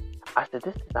 I said,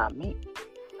 this is not me.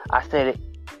 I said,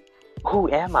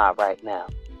 who am I right now?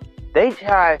 They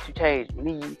tried to change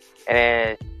me,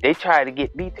 and they tried to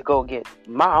get me to go against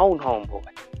my own homeboy.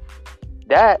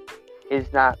 That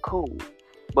is not cool.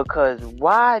 Because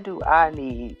why do I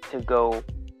need to go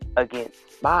against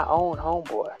my own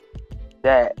homeboy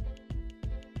that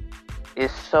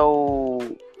is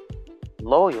so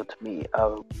loyal to me?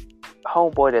 A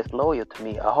homeboy that's loyal to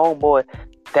me. A homeboy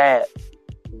that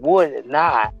would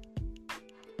not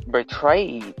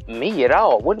betray me at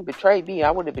all. Wouldn't betray me.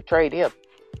 I wouldn't have betrayed him.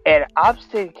 And I'm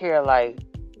sitting here like,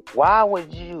 why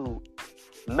would you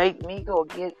make me go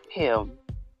against him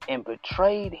and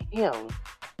betray him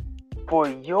for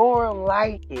your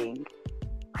liking,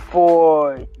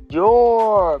 for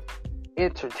your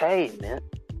entertainment,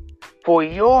 for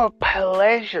your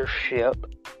pleasureship?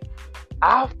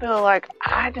 I feel like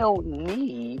I don't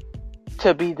need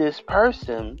to be this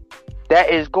person that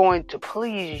is going to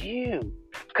please you.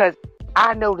 Because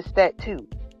I noticed that too.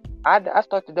 I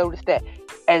started to notice that.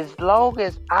 As long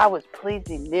as I was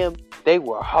pleasing them, they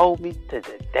were homies to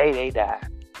the day they died.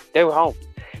 They were homies.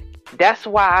 That's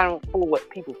why I don't fool with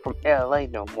people from LA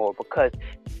no more. Because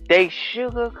they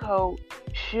sugarcoat,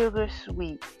 sugar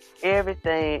sweet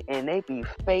everything, and they be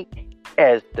fake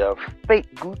as the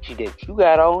fake Gucci that you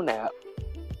got on now.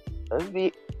 Let's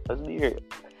be real.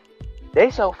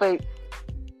 They so fake.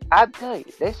 I tell you,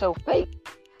 they so fake.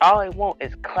 All they want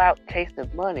is clout, chasing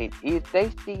money. If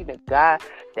they see the guy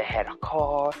that had a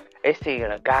car, they see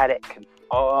a guy that can,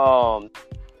 oh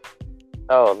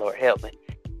Lord help me,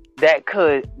 that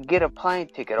could get a plane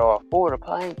ticket or afford a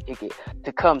plane ticket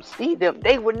to come see them,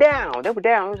 they were down. It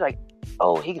was like,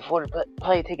 oh, he can afford a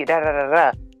plane ticket, da da da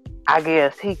da. I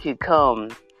guess he could come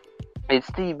and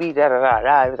see me, da da da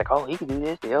da. It was like, oh, he can do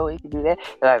this, oh, he can do that.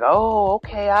 They're like, oh,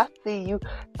 okay, I see you,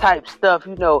 type stuff,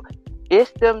 you know.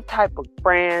 It's them type of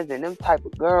friends and them type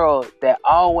of girls that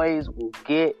always will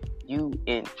get you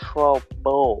in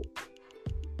trouble.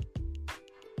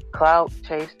 Clout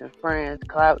chasing friends,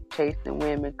 clout chasing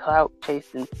women, clout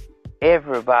chasing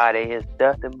everybody is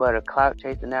nothing but a clout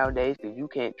chasing nowadays, because you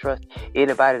can't trust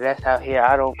anybody that's out here.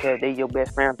 I don't care if they're your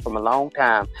best friend from a long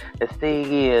time. The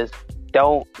thing is,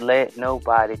 don't let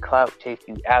nobody clout chase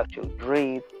you out your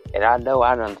dreams. And I know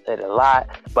I done said a lot,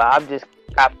 but I just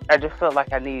felt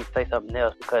like I needed to say something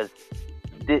else, because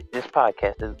this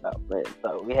podcast is about friends,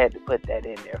 so we had to put that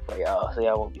in there for y'all, so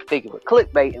y'all won't be thinking of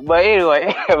clickbait. But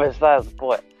anyway, besides the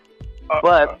point.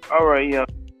 But all right, y'all.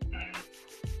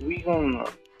 We gonna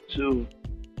to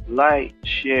like,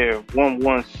 share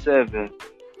 117,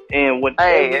 and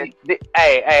whatever.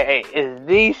 Hey,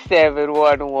 it's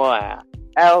Z711.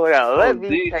 Hold on, let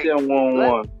me take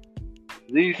Z711.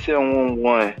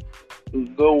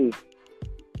 Z711. Go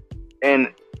and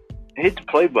hit the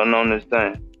play button on this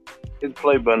thing. Hit the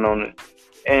play button on it.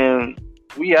 And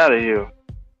we out of here.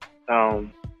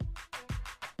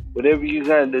 Whatever you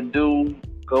got to do,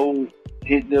 go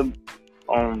hit the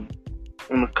on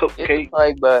the cupcake. Hit the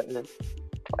play button.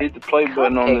 Hit the play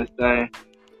button on this thing.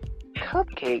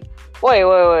 Cupcake? Wait.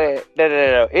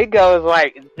 No. It goes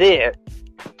like this.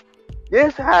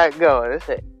 This is how it goes.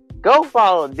 Go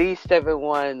follow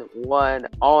D711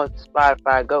 on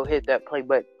Spotify. Go hit that play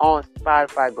button on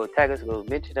Spotify. Go tag us. Go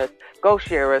mention us. Go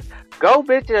share us. Go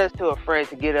mention us to a friend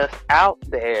to get us out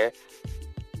there.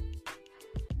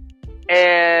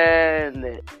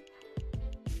 And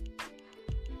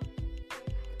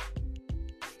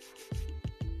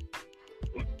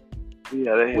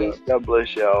yeah, God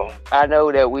bless y'all. I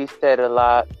know that we said a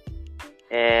lot,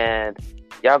 and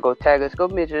y'all go tag us, go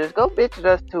mention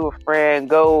us to a friend,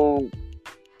 go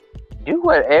do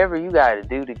whatever you gotta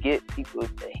do to get people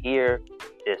to hear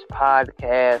this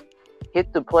podcast.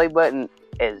 Hit the play button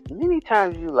as many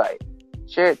times as you like.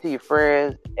 Share it to your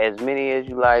friends as many as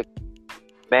you like.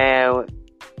 Man,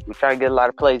 we're trying to get a lot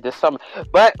of plays this summer.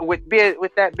 But with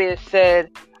that being said,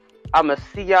 I'ma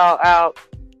see y'all out.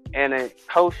 And then,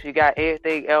 host, you got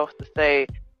anything else to say?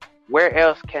 Where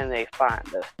else can they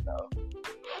find us, though?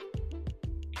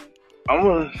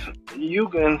 You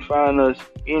can find us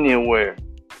anywhere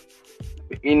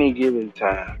at any given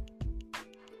time.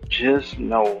 Just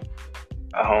know,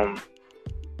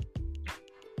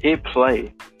 hit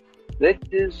play. Let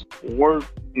this work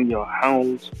in your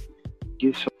house.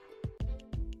 Get some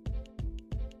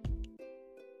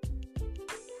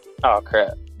Oh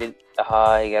crap! He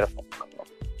got a phone call.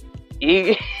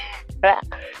 He,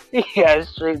 he got a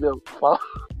straight up phone.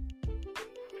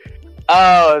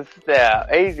 Oh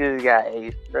snap! He just got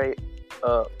a straight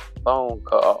up phone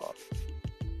call.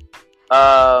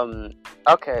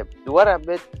 Okay. What I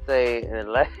meant to say in the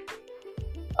last.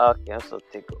 Okay, I'm so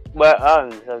tickled. But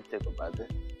I'm so tickled about this.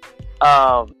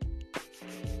 Um,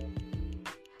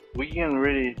 We getting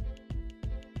ready.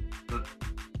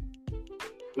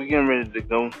 We getting ready to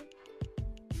go,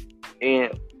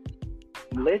 and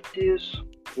let this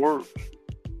work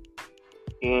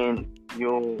in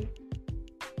your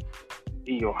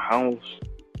house,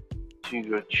 to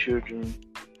your children,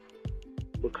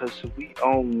 because we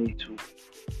all need to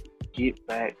get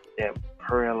back that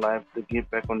prayer life, to get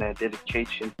back on that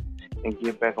dedication, and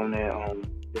get back on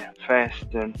that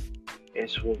fasting.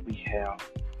 Is what we have.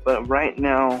 But right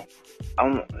now,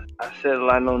 I said a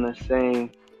lot on this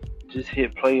saying. Just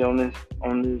hit play on this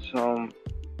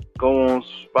go on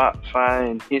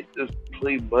Spotify and hit the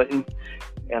play button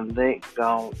and let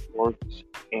God work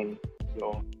in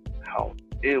your house.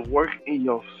 It work in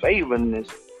your favorness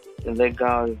and let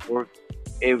God work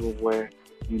everywhere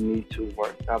you need to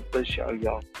work. God bless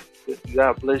y'all.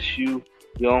 God bless you,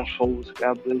 young folks.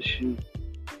 God bless you,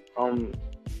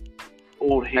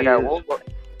 old I got heads. one more.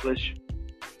 Bless you.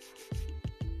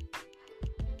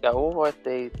 Got one more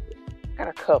thing. Got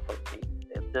a couple of things.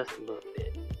 Just a little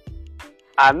bit.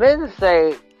 I meant to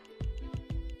say,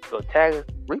 go tag us,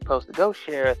 repost it, go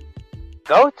share it.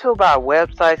 Go to our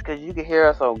websites because you can hear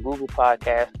us on Google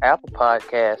Podcasts, Apple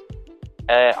Podcasts,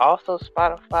 and also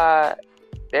Spotify.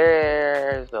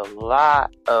 There's a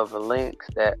lot of links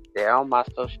that they're on my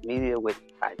social media, which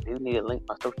I do need to link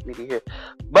my social media here.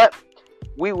 But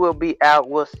we will be out.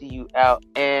 We'll see you out.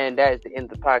 And that is the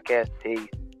end of the podcast. Peace.